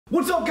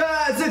What's up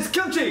guys, it's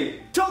Kimchi!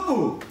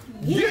 Tofu!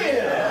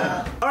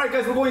 Yeah! Alright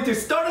guys, we're going to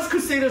Stardust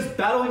Crusaders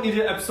Battle in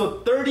Egypt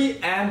episode 30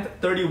 and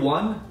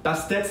 31.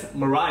 That's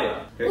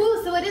Mariah. Okay.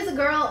 Ooh, so it is a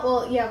girl.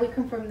 Well, yeah, we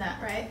confirmed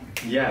that, right?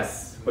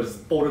 Yes, but it's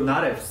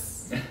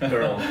Polnareff's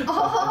girl.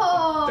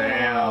 Oh!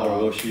 Damn. Or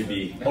will she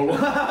be? Oh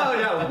wow,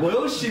 yeah,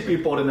 will she be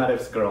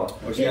Polnareff's girl?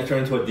 Or she gonna turn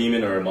into a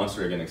demon or a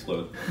monster again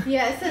explode?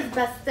 Yeah, it says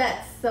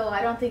Bastet, so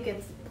I don't think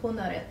it's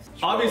Polnareff.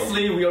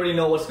 Obviously, we already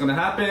know what's gonna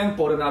happen.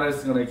 Polnareff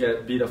is gonna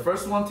be the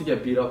first one to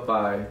get beat up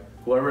by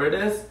whoever it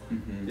is.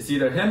 It's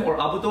either him or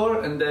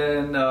Abdul, and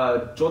then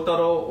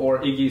Jotaro or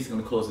Iggy is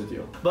gonna close the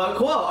deal. But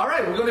cool,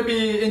 alright, we're gonna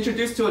be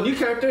introduced to a new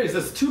character. It's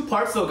just 2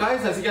 parts, so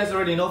guys, as you guys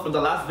already know from the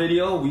last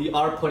video, we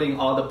are putting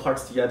all the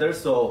parts together.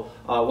 So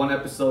 1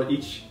 episode,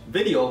 each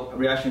video,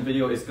 reaction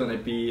video, is gonna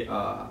be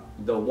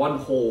the one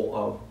whole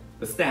of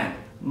the stand.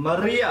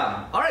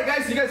 Mariah. Alright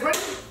guys, you guys ready?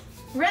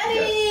 Ready!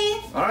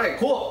 Yes. Alright,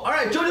 cool.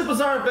 Alright, JoJo'S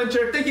Bizarre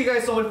Adventure. Thank you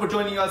guys so much for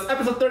joining us.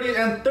 Episode 30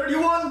 and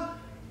 31.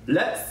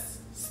 Let's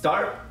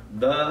start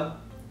the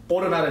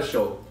Polnareff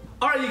show.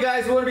 Alright, you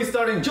guys, we're going to be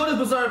starting JoJo'S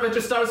Bizarre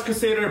Adventure Stardust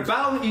Crusader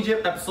Battle in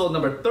Egypt episode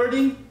number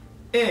 30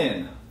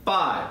 in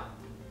 5,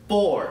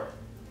 4,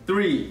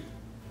 3,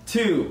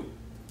 2,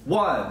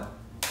 1,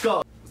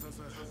 go.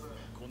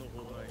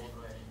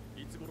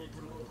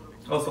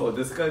 Also,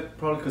 this guy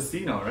probably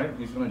Casino, right?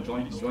 He's going to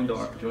join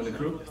the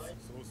crew.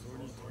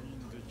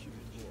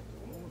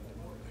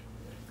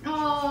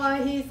 Oh,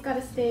 he's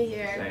gotta stay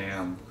here.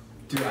 Damn.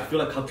 Dude, I feel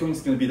like Kakyoin's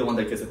gonna be the one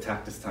that gets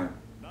attacked this time.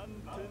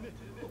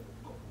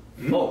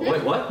 Oh,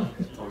 wait, what?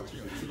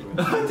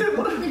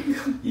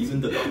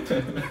 Even the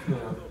doctor.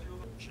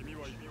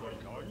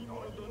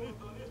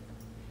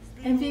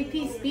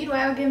 MVP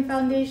Speedwagon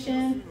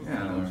Foundation.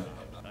 Yeah.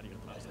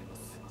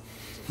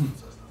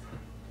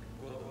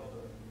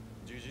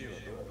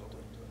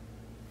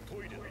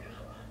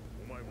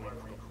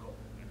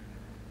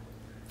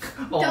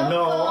 Oh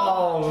no,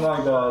 oh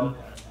my god.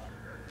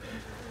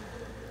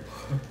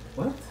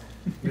 What?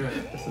 Yeah,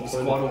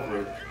 squat over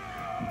it.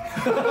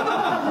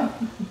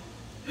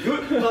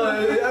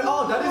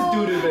 Oh, that is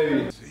doo-doo,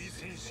 baby.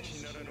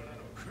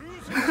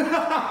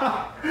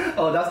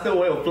 Oh, that's the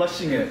way of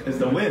flushing it, is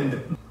the wind.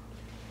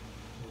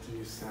 What do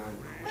you sound?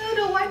 Oh,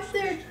 the wipes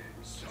there.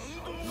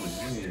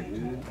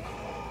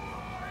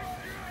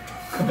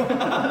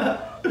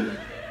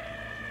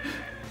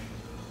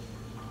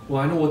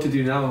 Well, I know what to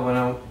do now when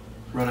I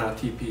run out of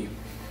TP.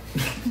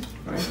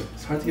 Right?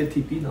 It's hard to get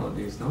TP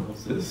nowadays, no?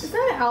 What's this? Is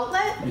that an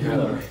outlet?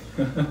 Yeah.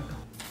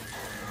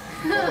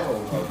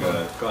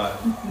 Oh god.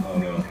 Oh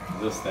no.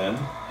 Is this stand?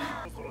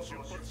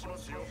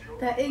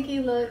 That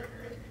Iggy look.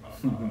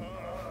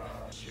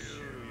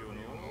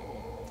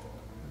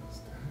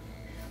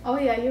 Oh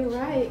yeah, you're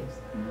right.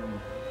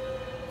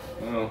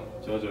 Oh,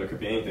 Jojo, it could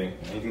be anything.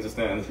 Anything's a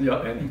stand.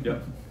 Yeah, and yeah.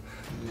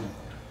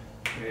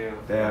 Yeah.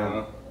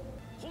 Damn.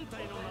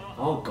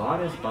 Oh,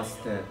 God is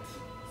busted.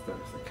 Is that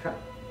a cat?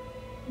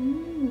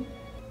 Mm.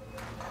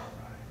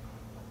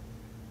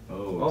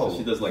 Oh, so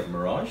she does like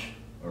mirage?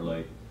 Or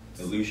like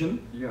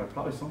illusion? Yeah,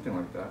 probably something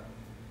like that.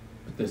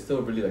 But they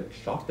still really like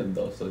shock them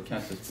though, so it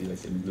can't just be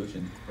like an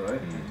illusion. Right?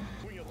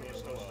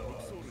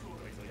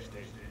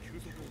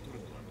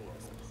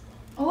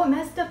 Oh, it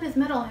messed up his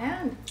middle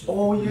hand.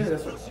 Oh, yeah,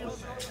 that's right.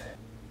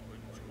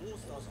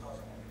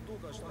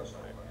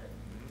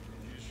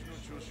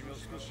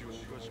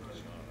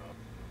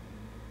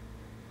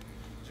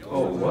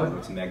 Oh, what?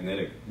 It's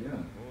magnetic.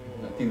 Yeah.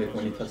 I think like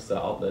when you touch the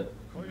outlet.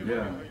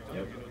 Yeah.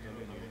 Yep.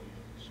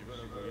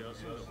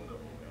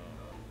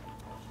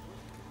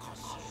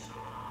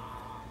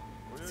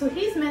 So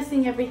he's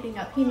messing everything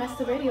up. He messed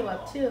the radio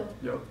up too.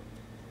 Yep.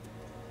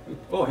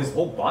 Oh, his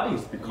whole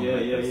body's become Yeah,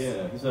 like yeah, this.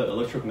 yeah. He's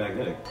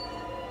electromagnetic.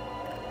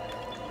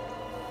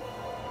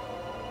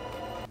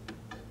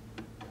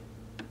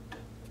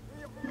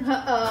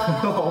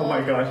 Uh-oh. Oh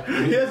my gosh.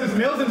 He has his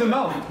nails in his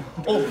mouth.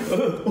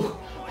 Oh.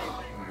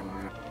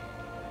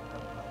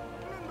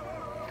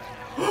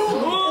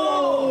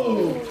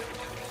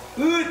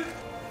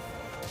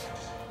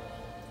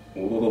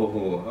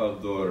 Oh,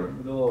 Abdul.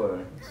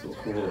 Lord. So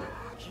cool.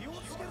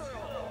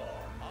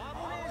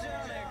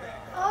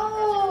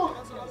 Oh.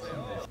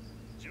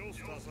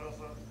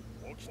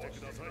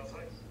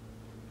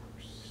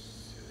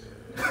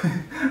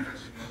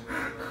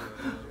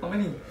 How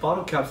many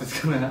bottle caps is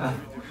gonna have?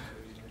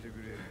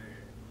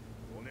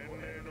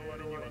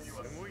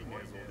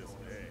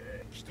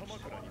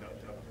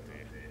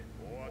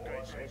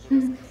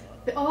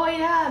 Oh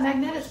yeah,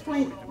 Magnetis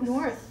point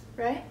north,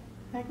 right?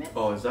 Magnet?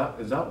 Oh, is that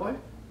why?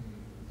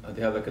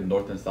 They have like a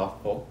north and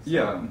south pole. So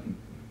Yeah.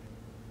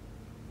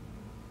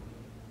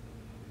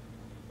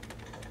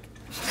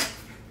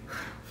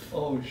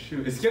 Oh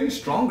shoot, it's getting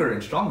stronger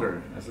and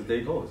stronger as the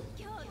day goes.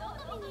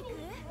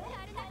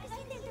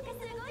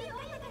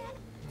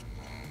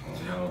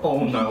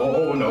 Oh no,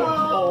 oh no,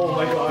 oh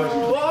my gosh.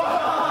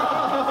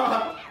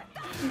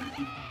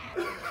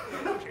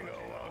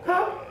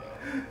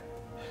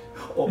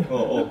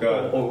 Oh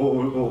god.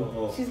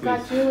 Oh. She's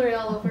got jewelry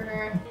all over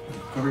her.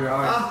 Cover your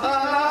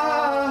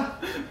eyes.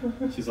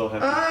 She's all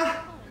happy.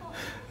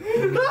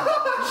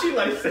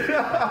 likes it.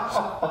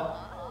 Oh.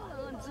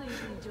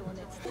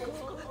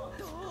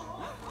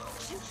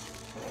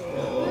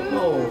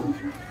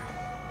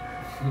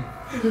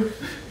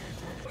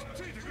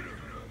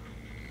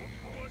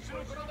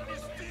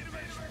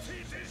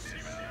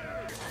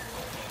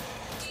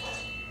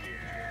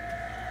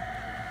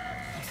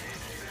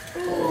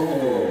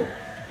 Oh.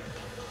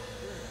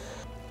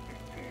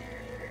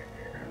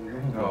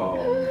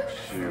 Oh,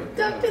 shoot.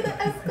 Stuck to the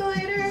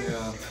escalator.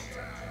 Yeah.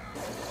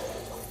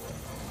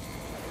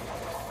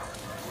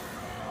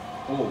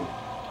 Oh.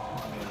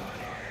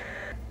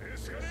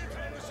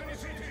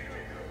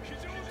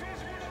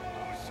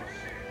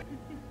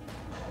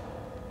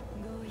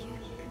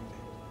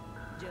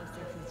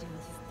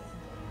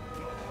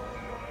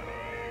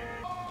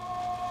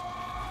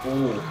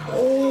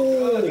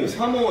 Oh,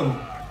 3원.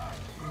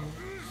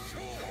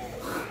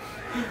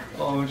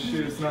 Oh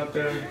shoot, it's not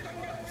there.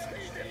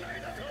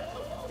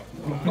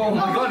 Oh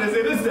my god,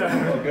 it is there!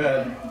 Oh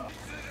god.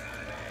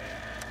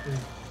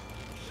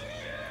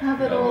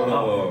 Abdul.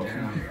 Oh.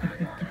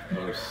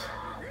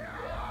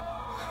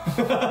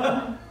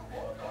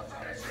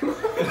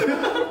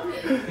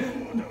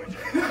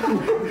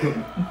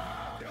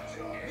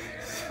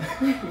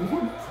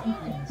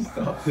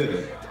 Stop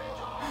it.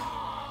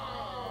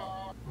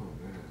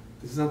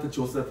 This is not the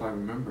Joseph I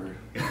remember.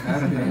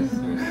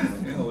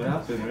 Yeah, what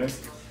happened, man?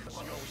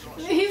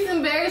 He's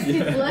embarrassed,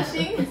 he's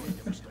blushing.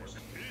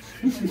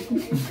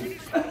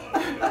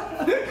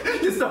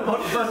 Just the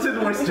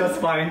button works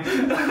just fine.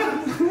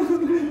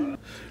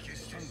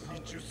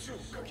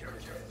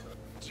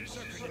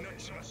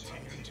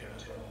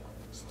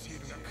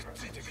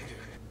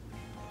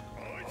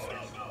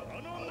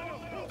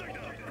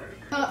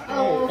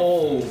 Uh-oh.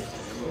 Oh.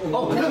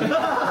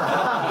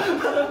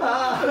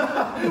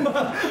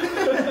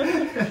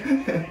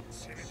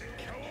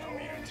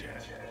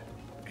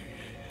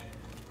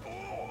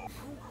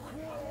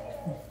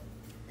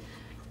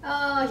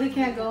 Oh, he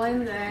can't go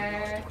in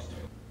there.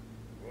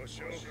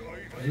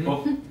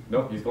 Oh,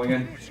 no, he's going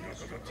in.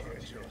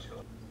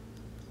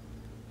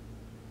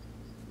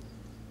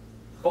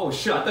 Oh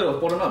shit, I thought it was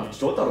Portland.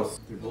 Jotaro.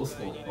 They're both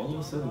small. All of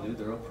a sudden, dude,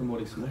 they're all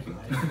promoting smoking.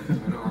 I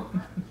know.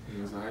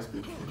 He was nice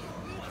before.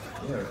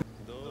 Yeah.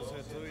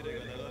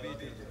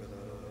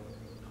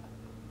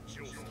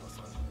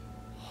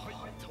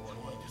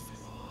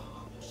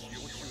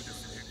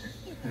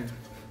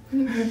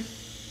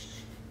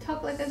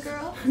 Talk like a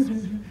girl.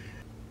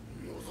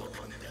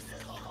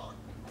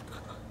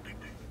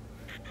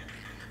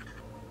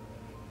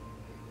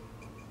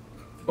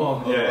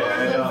 Oh,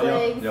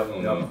 yeah. Yep.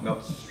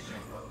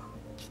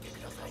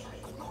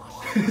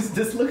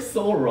 This looks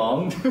so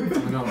wrong. I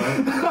know,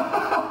 right?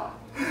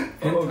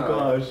 Oh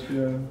gosh,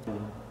 yeah.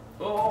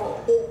 Oh.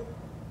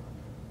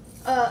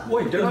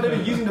 Wait, they're not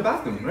even using the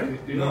bathroom,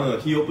 right? No,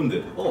 he opened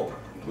it. Oh.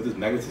 With his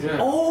magnetism. Yeah.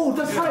 Oh,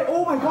 that's right.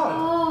 Oh my god.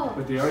 Oh.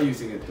 But they are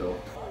using it though.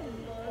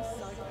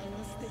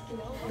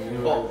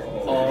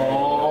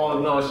 Oh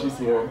no, she's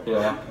here.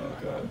 Yeah. Oh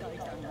god.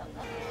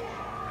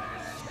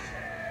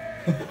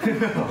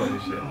 Holy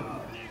shit.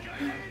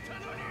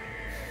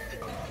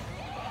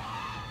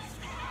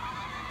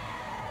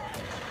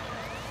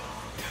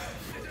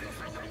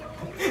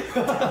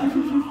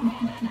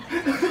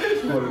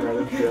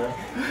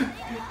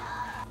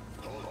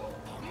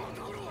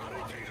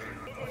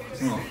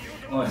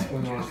 What's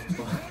going on?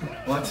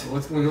 What?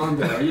 What's going on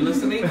there? Are you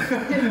listening?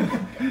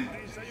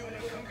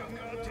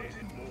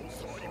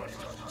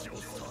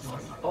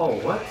 Oh,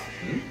 what?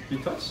 He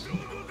touched?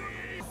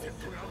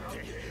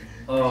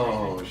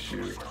 Oh,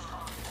 shoot.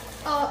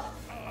 Oh.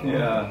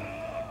 Yeah.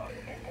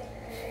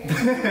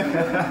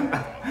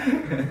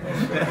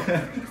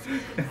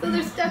 So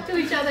they're stuck to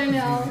each other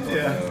now.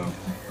 Yeah.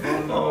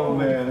 Oh,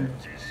 man.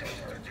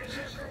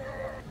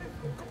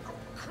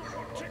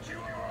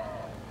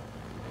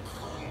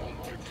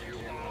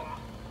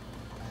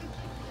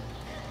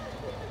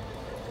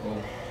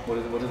 Oh, what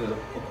is it? A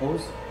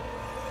pose?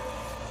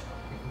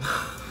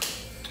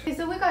 Okay,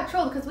 so we got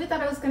trolled because we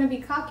thought it was going to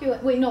be Kakyu.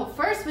 Wait, no.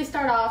 First we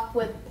start off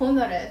with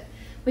Ponore.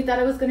 We thought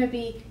it was going to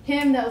be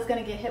him that was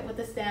going to get hit with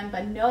the stand,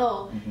 but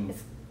no.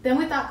 Then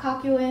we thought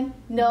Kakyu.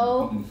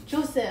 No.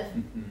 Joseph.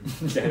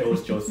 Yeah, it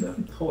was Joseph.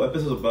 The whole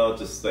episode's about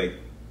just like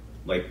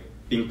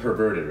being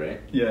perverted,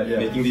 right? Yeah.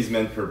 Making these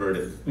men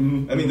perverted. I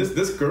mean,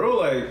 this girl,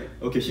 like,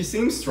 okay, she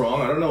seems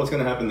strong. I don't know what's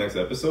gonna happen next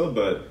episode,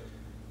 but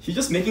she's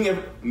just making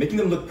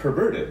them look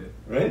perverted,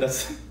 right?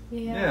 That's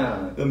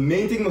Yeah. the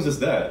main thing was just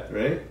that,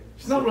 right?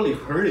 She's not really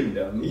hurting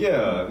them.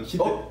 Yeah.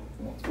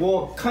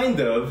 Well, kind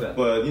of,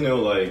 but you know,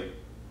 like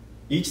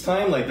each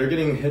time, like they're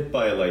getting hit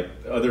by like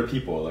other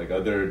people, like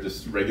other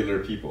just regular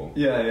people.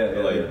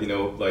 Yeah. You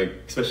know, like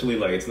especially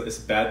like it's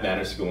bad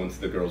manners to go into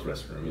the girls'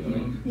 restroom. You know,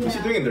 what's she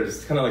Yeah. doing in there?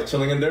 Just kind of like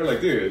chilling in there, like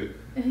dude.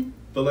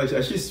 But like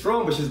she's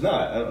strong, but she's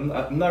not.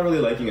 I'm not really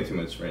liking it too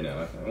much right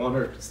now. I want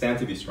her stand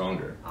to be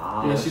stronger.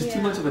 Yeah, she's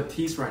too much of a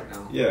tease right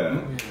now. Yeah.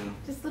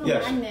 Just a little Yeah.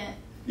 magnet.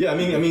 Yeah, I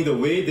mean the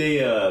way they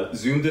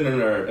zoomed in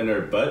on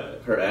her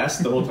butt, her ass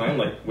the whole time,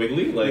 like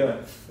wiggly, like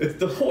it's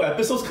the whole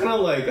episode's kind of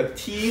like a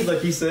tease,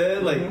 like he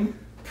said, like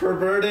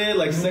perverted,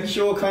 like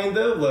sexual kind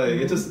of. Like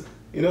it just,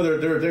 you know,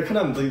 they're kind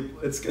of like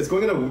it's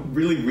going in a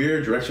really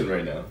weird direction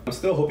right now. I'm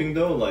still hoping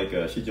though, like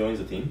she joins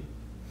the team.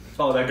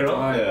 Oh, that girl?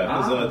 Yeah,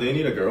 because they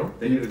need a girl.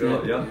 They need a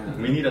girl, yeah.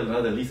 We need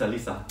another Lisa.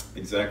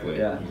 Exactly.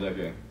 Yeah.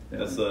 Exactly. Yeah.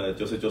 That's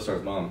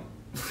Jojo'S mom.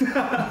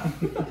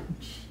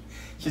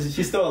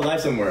 She's still alive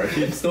somewhere.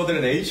 She still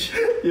didn't age.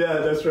 Yeah,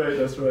 that's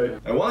right.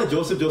 I wanted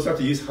Joestar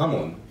to use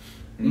Hamon.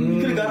 He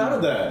could have got out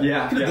of that.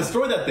 Yeah, He could have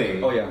destroyed that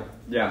thing. Oh yeah.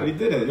 But he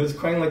didn't. He was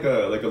crying like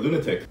a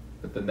lunatic.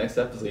 But the next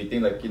episode, you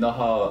think like, you know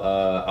how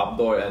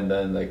Abdul and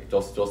then like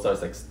Joestar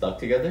is like stuck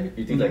together?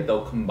 You think like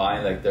they'll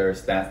combine like their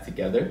stance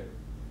together?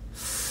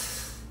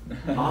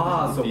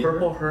 So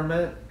Purple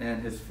Hermit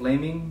and his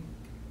flaming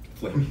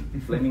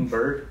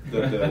bird.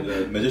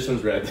 The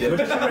magician's red.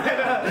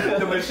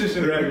 The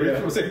magician red.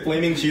 It was like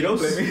flaming Cheetos.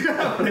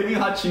 Flaming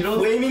hot Cheetos.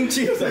 Flaming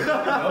Cheetos. Like,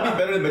 that'll be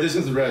better than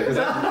magician's red because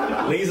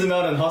that lays him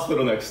out in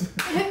hospital next.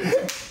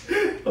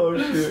 Oh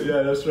shit!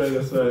 Yeah, that's right.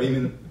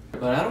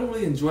 But I don't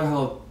really enjoy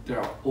how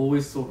they're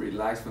always so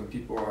relaxed when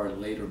people are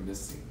late or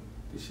missing.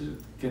 They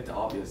should get the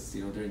obvious,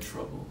 you know, they're in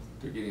trouble.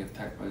 They're getting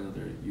attacked by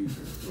another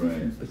user.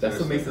 Right. But that's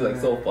what makes it like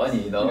so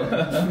funny, you know?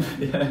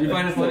 You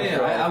find it funny?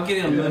 I'm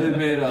getting a little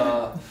bit,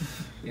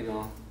 you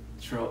know,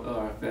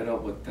 fed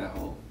up with that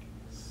whole.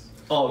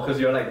 Oh,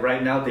 because you're like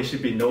right now they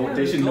should be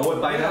they should know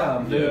it by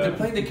now. They're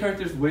playing the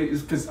characters way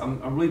because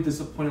I'm really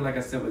disappointed. Like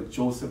I said with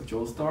Joseph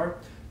Joestar,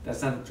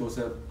 that's not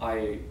Joseph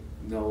I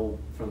know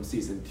from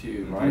season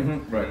 2, right?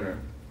 Mm-hmm. Right. Of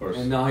course.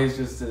 And now he's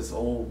just this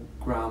old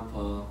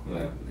grandpa, Yeah.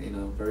 like, you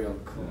know, very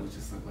uncool. It's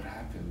just like, what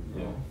happened,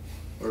 bro? Yeah.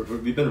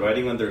 We've been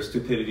riding on their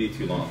stupidity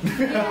too long.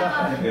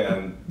 Yeah.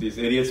 And these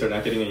idiots are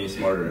not getting any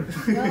smarter.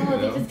 No,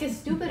 they just get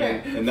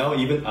stupider. And now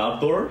even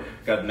Abdul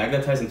got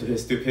magnetized into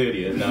his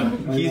stupidity, and now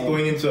he's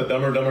going into a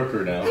dumber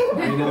crew now.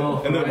 I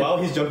know. And then while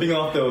he's jumping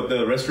off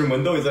the restroom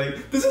window, he's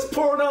like, "This is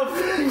poor enough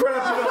crap. You know,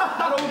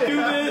 I don't do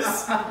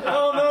this.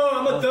 Oh no,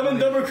 I'm a dumb and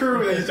dumber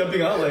crew." And he's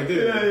jumping out like,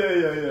 dude.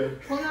 Yeah.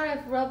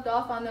 Polnareff rubbed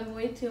off on them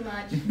way too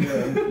much.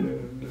 Yeah,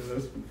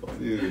 that's fun.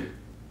 Dude.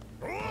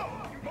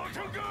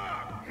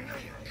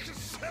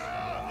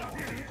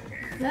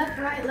 Left,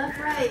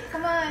 right.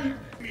 Come on.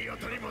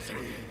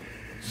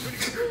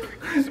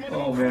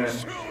 Oh man.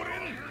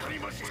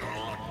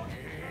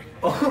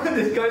 Oh,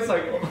 this guy's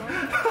like.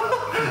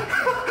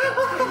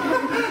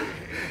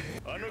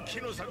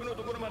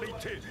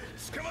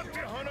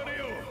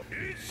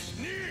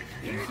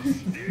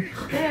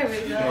 There we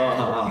go.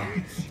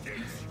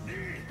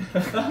 You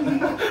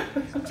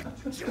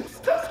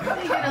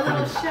get a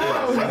little show.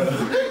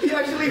 He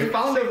actually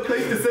found a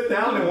place to sit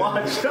down and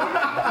watch.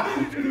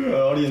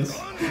 Audience.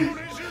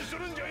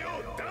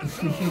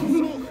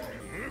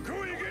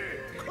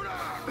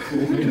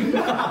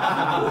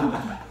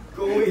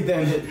 Go away,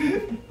 damn it.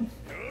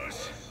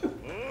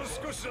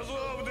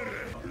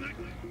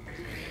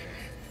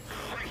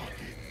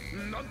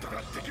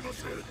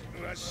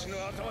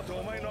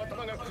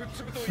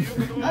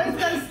 Oh, he's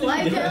gonna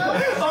slide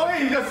down. Oh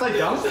wait, you got slide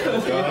down?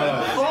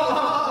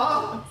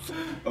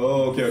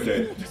 Oh, okay.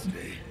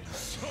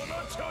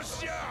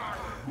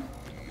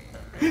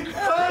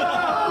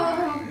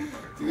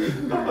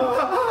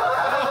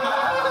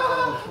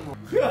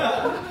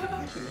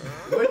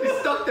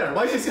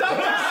 Why is he stuck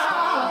there?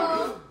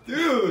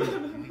 Dude. Dude.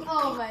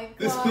 Oh my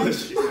This god.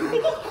 push.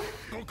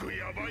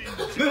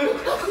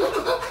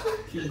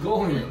 Keep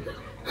going.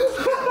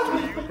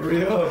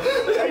 Hurry up.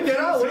 Get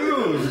out,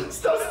 Dude.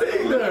 Stop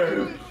staying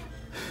there.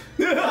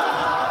 They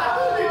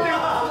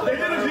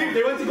didn't leave.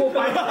 They went to go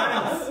find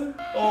friends.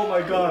 Oh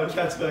my god.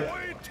 Cat's back.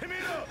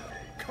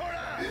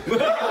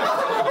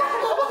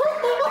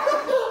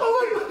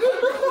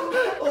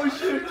 Oh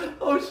shit.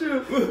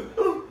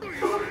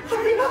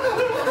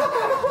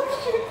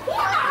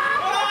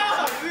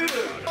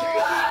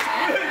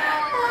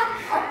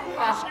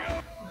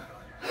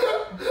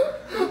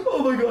 Oh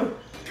my god.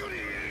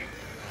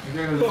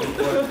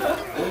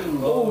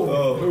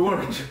 Oh. It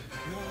worked.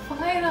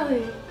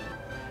 Finally.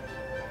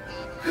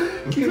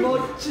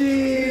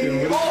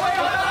 Kimchi. Oh my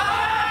god.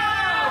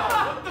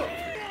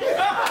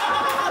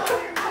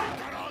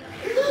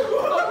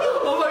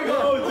 Oh my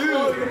god. Oh dude.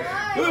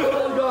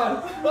 Oh god.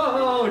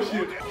 Oh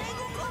shoot.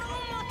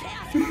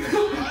 Oh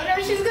no,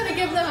 she's gonna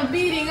give them a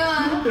beating,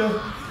 huh?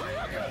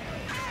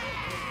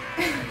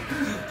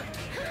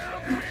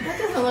 That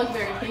doesn't look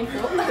very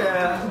painful.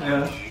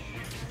 Yeah.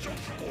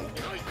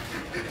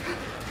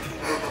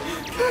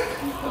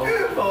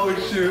 Oh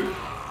shoot.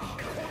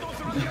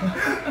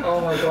 Oh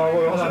my god,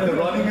 we're all they're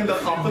running in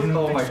the opposite.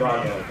 Oh my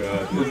god. Oh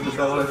god. Is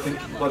that what I think?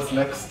 What's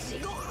next?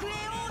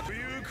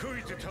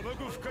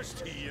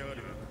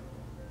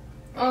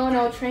 Oh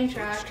no, train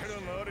track.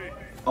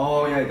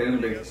 Oh yeah, they're gonna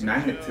be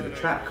magnet to the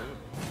track.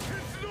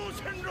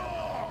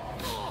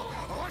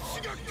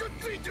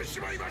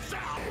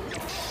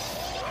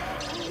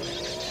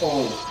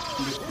 Oh.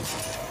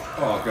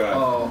 Oh god.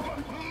 Oh.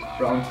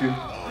 Round 2.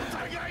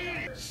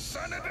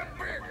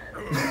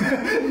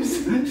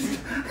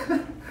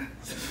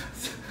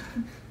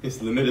 It's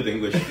limited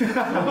English.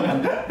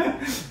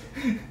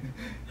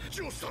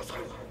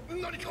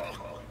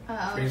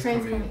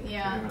 train's coming.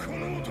 Yeah. Of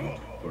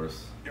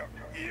course.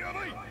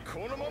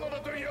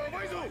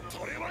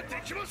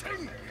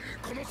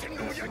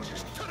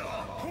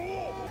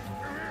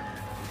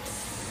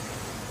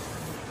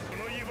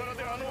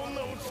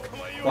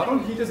 Why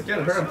don't he just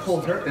get her and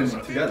pull her in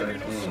together?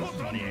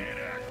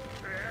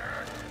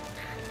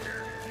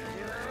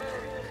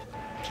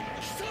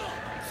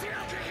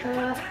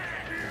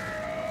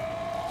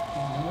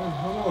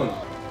 Hold on.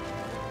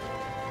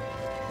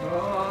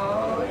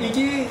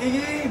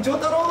 Iggy,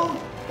 Jotaro,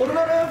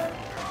 Orunarev.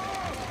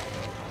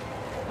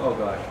 Oh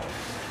god.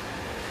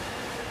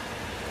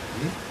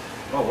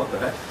 Oh, what the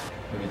heck?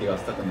 Maybe they got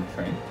stuck on the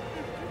train.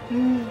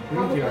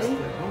 Probably. Why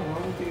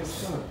don't they get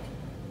stuck?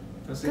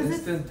 That's an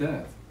instant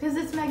death. Because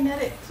it's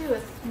magnetic too.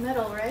 It's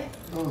metal, right?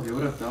 Oh, they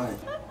would have died.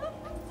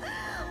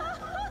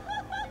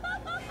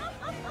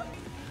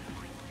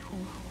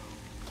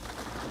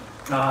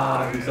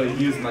 Ah, so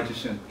he is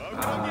magician.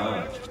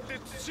 Ah.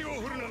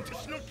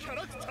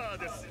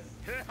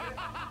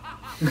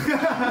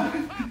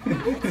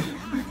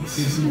 This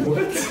is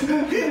what?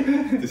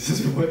 This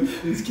is what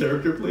his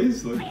character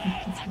plays? Like,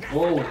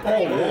 Whoa.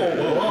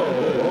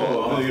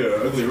 oh,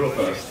 yeah, ugly real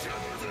fast.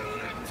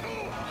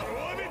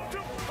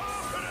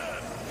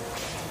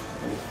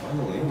 Oh,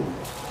 finally.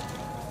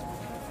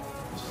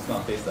 She's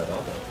gonna face that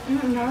out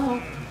though.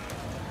 No.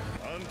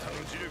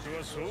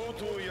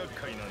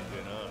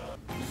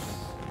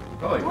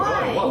 Oh, wait,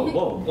 Why?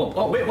 whoa.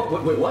 Oh, wait,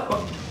 what?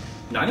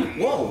 Nani?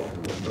 Whoa.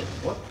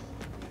 What?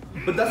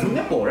 But that's a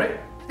nipple, right?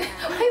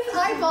 His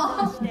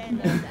eyeball.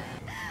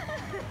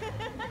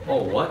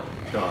 Oh, what?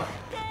 God.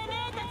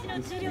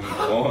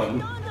 Come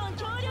on.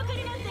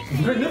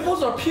 Her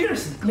nipples are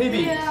pierced, maybe.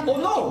 Yeah. Oh,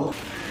 no.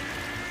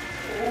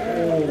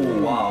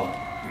 Oh, wow.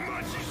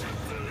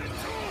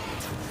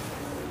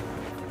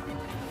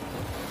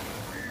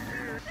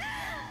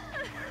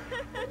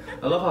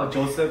 I love how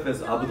Joseph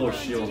is Abdul's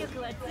shield.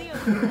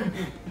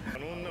 あ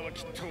の女は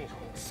きっと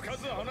つか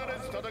ず離れ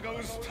ず戦う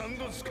スタン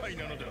ド使い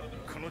なのだ。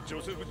このジ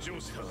ョセフ・ジョ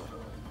ースター、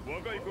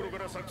若い頃か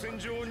ら作戦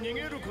上逃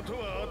げること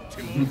はあっ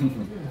てもない。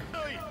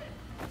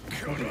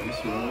このまま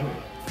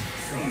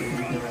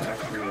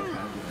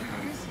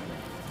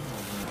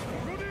こ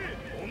こで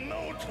女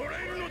を捕ら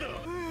えるのだ。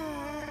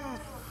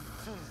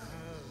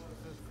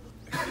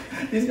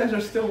These guys are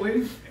still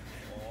waiting.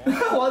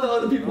 While the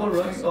other people are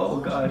running.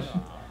 Oh gosh.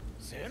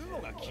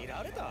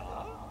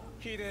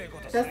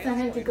 Just sent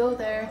him to go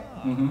there.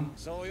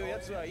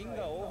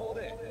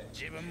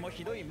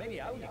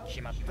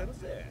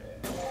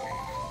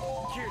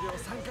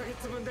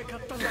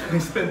 He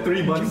spent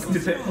 3 months to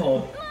pay.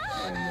 Oh.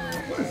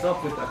 What is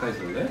up with that guy's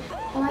leg?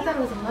 Oh, I thought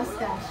it was a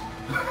mustache.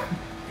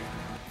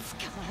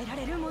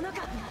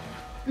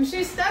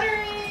 She's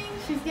stuttering.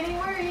 She's getting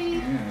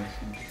worried.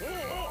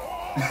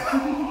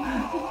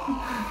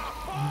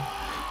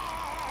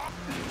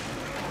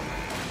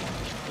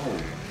 Oh,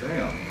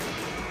 damn.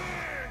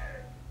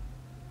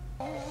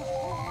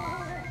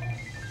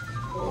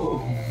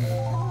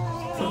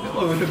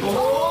 Oh, the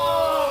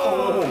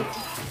dog.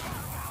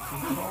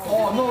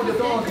 Oh, no, the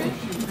dog.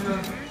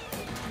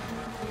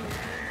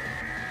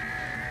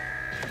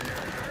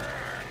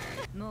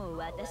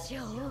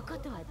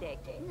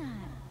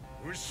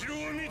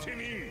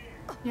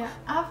 Yeah,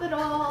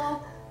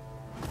 Abdul.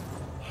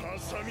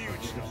 挟み撃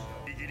ちだ。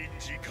イギリ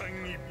時間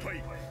いっぱ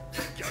い。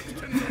逆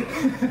転だ。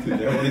 Dude,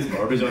 they have all these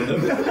garbage on them.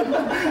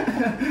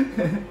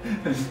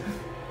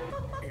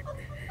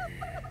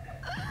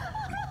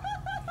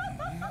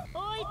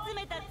 追い詰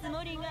めたつ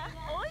もりが追い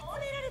詰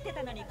められて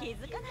たのに気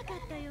づかなかっ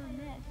たよ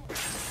ね。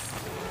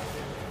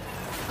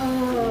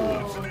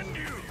 Oh. そう、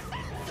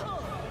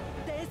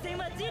電線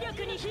は磁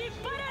力に引っ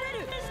張られ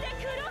る。そして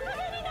黒焦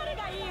げになる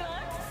がいいわ。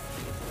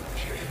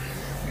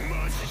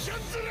マジシャン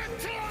ズレッ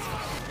ド。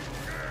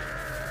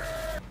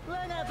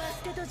我がバ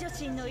ステト女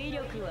神の威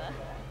力は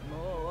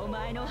もうお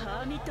前の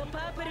ハーミットパ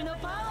ープルの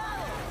パワ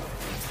ーを。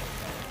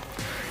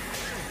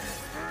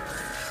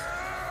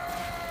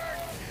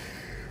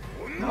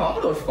 No,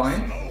 Abdul's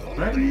fine,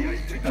 right?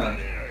 Yeah.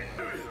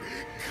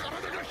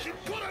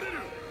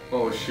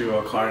 Oh shoot,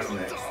 a car's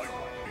next.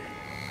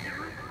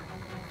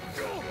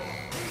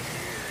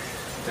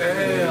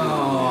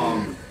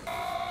 Damn.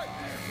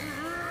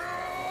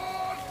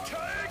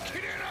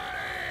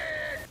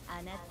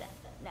 あなた、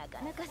な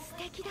かなか素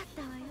敵だっ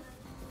たわよ。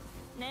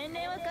年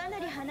齢はかな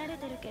り離れ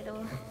てるけ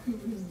ど、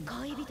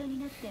恋人に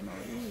なっても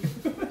いい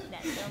な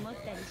んて思っ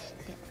たりし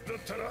て。だっ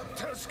た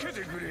ら助け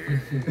てくれ。も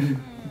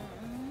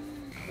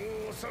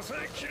う支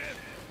えきれ。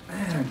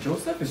 Man,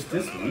 Joseph is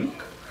this weak?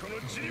 この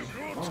磁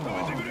力をつか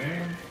めてくれ。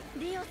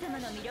リオ様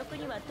の魅力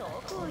には遠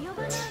く及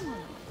ばないもの。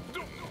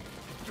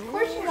 Of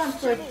course she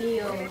wants for a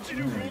deal. 磁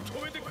力を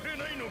止めてくれ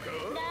ないのか。ダ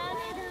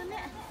メ。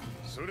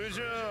それ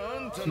じゃああ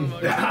んたの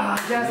前で。 Ah,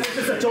 yes, it's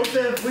just a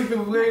Joseph we've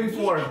been waiting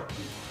for.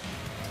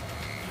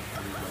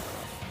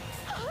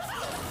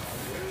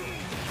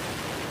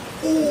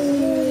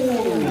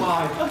 Oh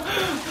my!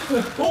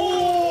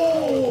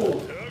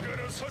 Oh! だか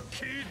らさっ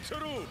き言った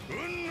ろ、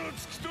運の尽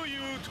きという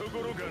と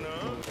ころかな。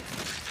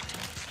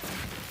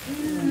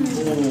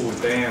Oh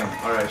damn!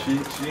 All right, she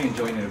ain't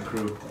joining the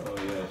crew. Oh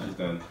yeah, she's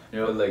done. You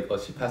know, like, oh,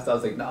 she passed out. I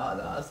was like,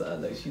 nah,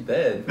 son, like, she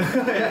dead.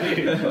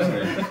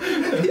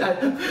 Yeah,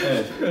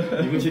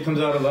 even when she comes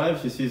out alive,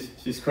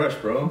 she's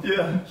crushed, bro.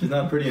 Yeah. She's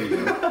not pretty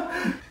anymore.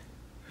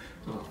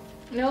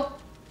 Nope.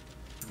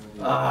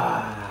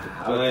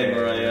 Ah, Bye,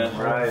 Mariah.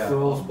 Mariah.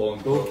 So, Bone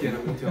broken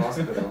and went to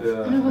hospital.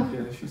 Yeah.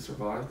 Okay, she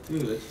survived.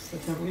 Dude, I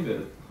can't believe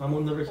it.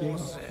 Hamon never came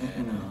out.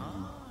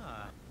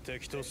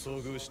 敵と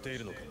遭遇してい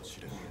るのかもし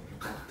れん。 Of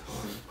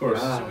course.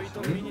 ちょいと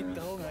見に行っ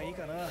た方がいい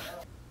かな。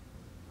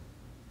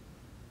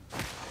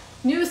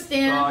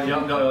 Newsstand.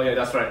 Yeah,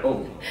 that's right.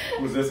 Oh,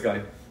 who's this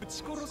guy? 撃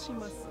ち殺し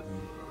ます。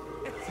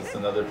 This is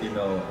another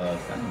female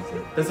stand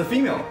user. That's a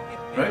female,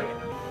 right?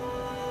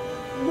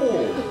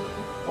 Whoa.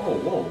 Oh,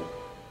 whoa.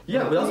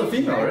 Yeah, but that's a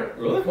female, right?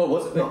 Really? What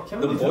was it? No.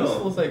 Can't The really voice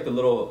tell. was like a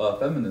little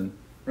feminine.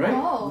 Right?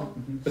 Oh.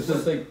 It's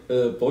just like,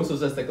 the voice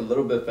was just like a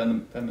little bit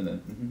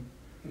feminine.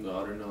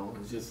 No, I don't know.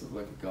 It's just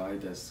like a guy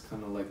that's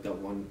kind of like that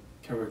one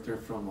character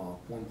from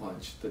One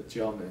Punch, the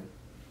jail man.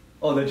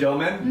 Oh, the jail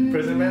man?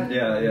 Prison man?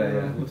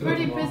 Yeah.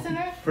 Pretty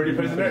prisoner. Pretty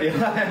prisoner?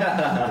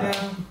 Yeah.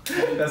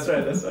 That's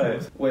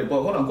right. Wait,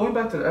 but hold on. Going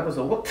back to the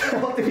episode, what the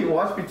hell did he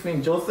watch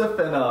between Joseph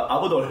and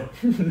Abdul?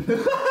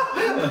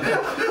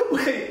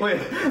 Wait.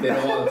 They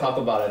don't want to talk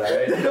about it,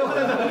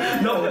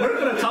 alright? No, we're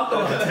gonna talk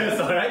about this,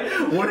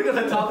 alright? We're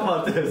gonna talk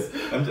about this.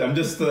 I'm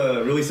just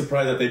really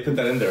surprised that they put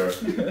that in there.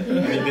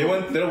 I mean,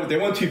 they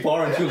went too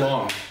far and too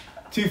long.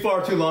 Too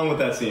far, too long with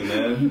that scene,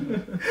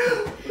 man.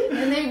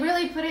 And they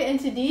really put it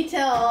into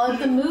detail,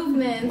 the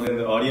movements. And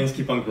the audience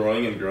keep on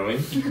growing and growing.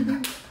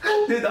 Dude,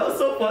 that was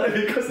so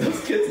funny because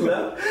those kids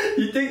left.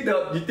 You think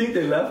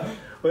they left?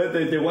 But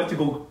they went to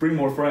go bring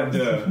more friends.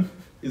 Yeah.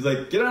 He's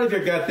like, get out of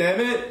here,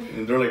 goddammit!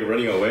 And they're like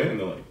running away, and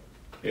they're like,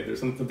 hey, there's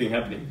something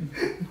happening.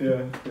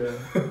 Yeah.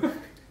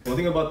 One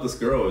thing about this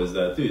girl is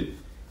that, dude,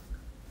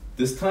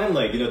 this time,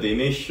 like, you know, they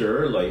made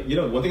sure, like, you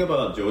know, one thing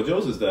about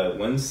Jojo'S is that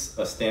once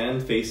a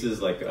stand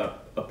faces, like,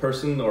 a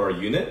person or a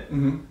unit,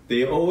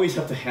 they always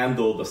have to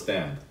handle the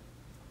stand.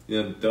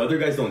 You know, the other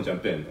guys don't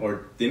jump in.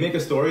 Or they make a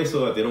story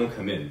so that they don't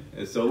come in.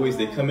 It's always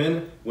they come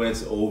in when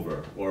it's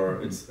over,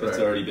 or it's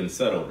already been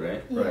settled,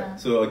 right? Yeah.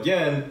 So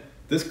again,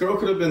 this girl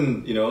could have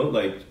been, you know,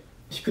 like,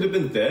 she could have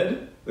been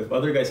dead if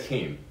other guys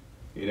came.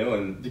 You know,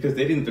 and because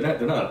they're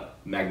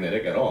not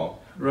magnetic at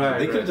all. Right.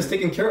 They could have just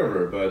taken care of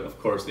her, but of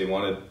course they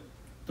wanted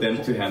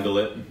them to handle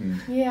it.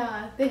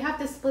 Yeah, they have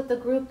to split the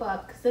group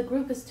up because the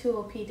group is too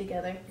OP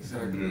together.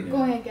 Exactly.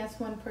 Going against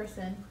one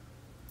person.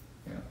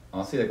 Yeah.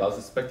 Honestly, like, I was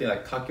expecting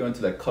like Kakyoin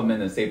to like come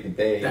in and save the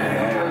day.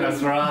 Damn,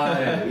 that's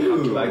right.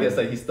 But I guess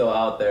like he's still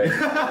out there.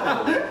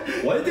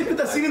 Why did they put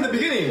that scene in the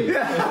beginning?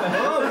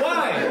 Oh,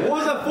 why? What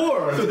was that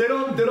for? So they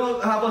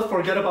don't have us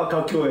forget about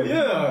Kakyoin.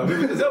 Yeah,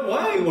 is that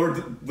why? Or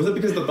was it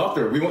because of the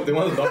doctor? They want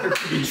the doctor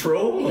to be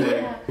troll? Yeah.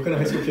 Like, what kind of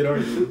high school kid are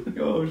you?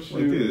 Oh Like,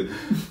 shoot. dude,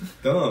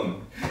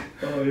 dumb.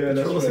 Oh yeah,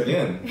 that's Troll us right.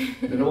 again.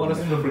 They don't want us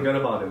to forget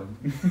about him.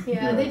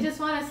 Yeah, they just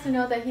want us to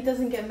know that he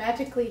doesn't get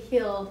magically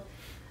healed.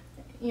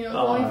 You know,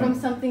 going from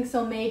something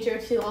so major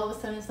to all of a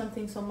sudden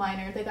something so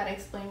minor. They gotta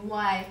explain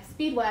why.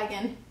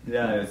 Speedwagon.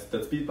 Yeah, it's the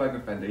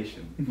Speedwagon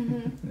Foundation.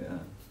 Yeah.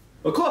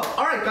 Well, cool.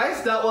 All right,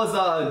 guys, that was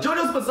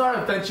JoJo's Bizarre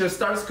Adventure,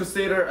 Stardust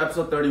Crusader,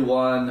 episode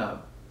 31.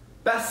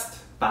 Best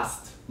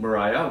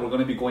Mariah. We're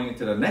gonna be going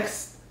into the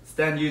next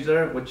stand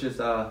user, which is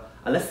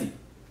Alessi,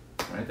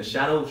 right? The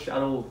shadow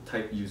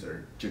type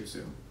user,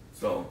 Jutsu.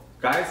 So,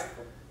 guys,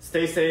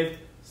 stay safe.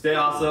 Stay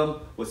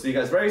awesome. We'll see you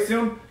guys very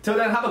soon. Till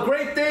then, have a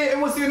great day,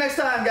 and we'll see you next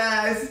time,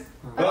 guys.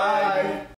 Bye.